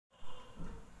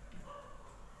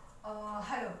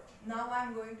Now I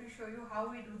am going to show you how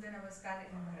we do the Namaskar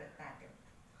in Bharatanatyam.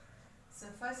 So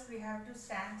first we have to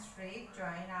stand straight,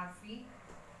 join our feet,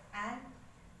 and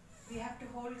we have to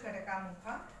hold Kadaka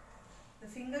Mukha. The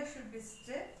fingers should be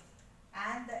stiff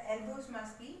and the elbows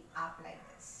must be up like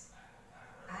this.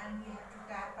 And we have to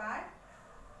tap our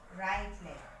right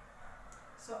leg.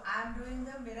 So I am doing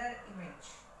the mirror image.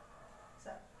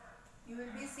 So you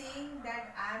will be seeing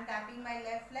that I am tapping my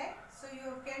left leg, so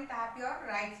you can tap your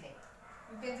right leg.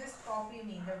 You can just copy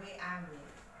me the way I am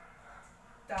doing.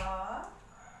 Ta,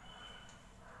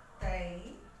 Tai,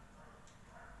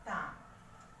 Tam,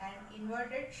 and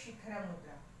inverted Shikhara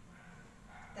Mudra.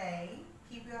 Tai,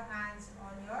 keep your hands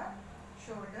on your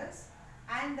shoulders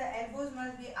and the elbows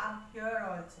must be up here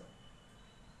also.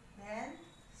 Then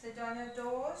sit on your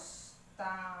toes.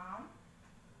 Tam,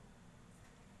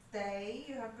 Tai,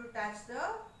 you have to touch the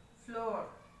floor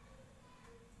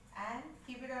and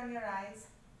keep it on your eyes.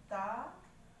 Ta,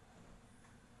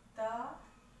 Ta,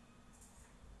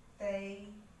 Tai,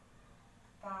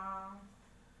 Tam,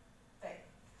 Tai.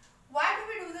 Why do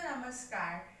we do the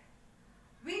Namaskar?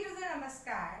 We do the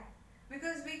Namaskar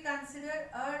because we consider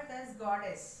Earth as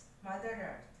Goddess,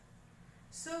 Mother Earth.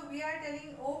 So we are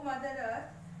telling, oh Mother Earth,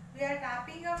 we are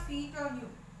tapping our feet on you.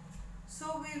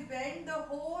 So we bend the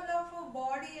whole of our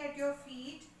body at your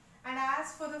feet and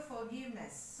ask for the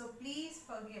forgiveness. So please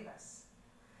forgive us.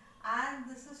 And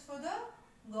this is for the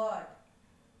God.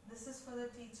 This is for the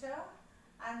teacher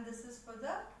and this is for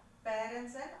the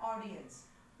parents and audience.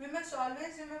 We must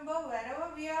always remember,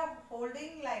 wherever we are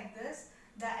holding like this,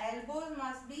 the elbows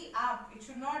must be up. It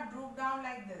should not droop down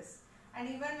like this. And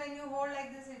even when you hold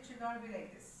like this, it should not be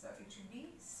like this. So it should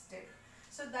be stiff.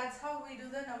 So that's how we do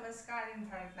the Namaskar in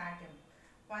Bharatanatyam.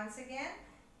 Once again,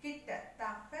 Kitta,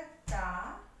 Tappa,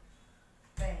 Ta,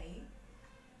 Tai,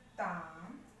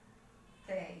 Tam,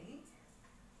 Tai,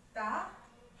 Ta,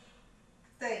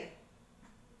 Tai.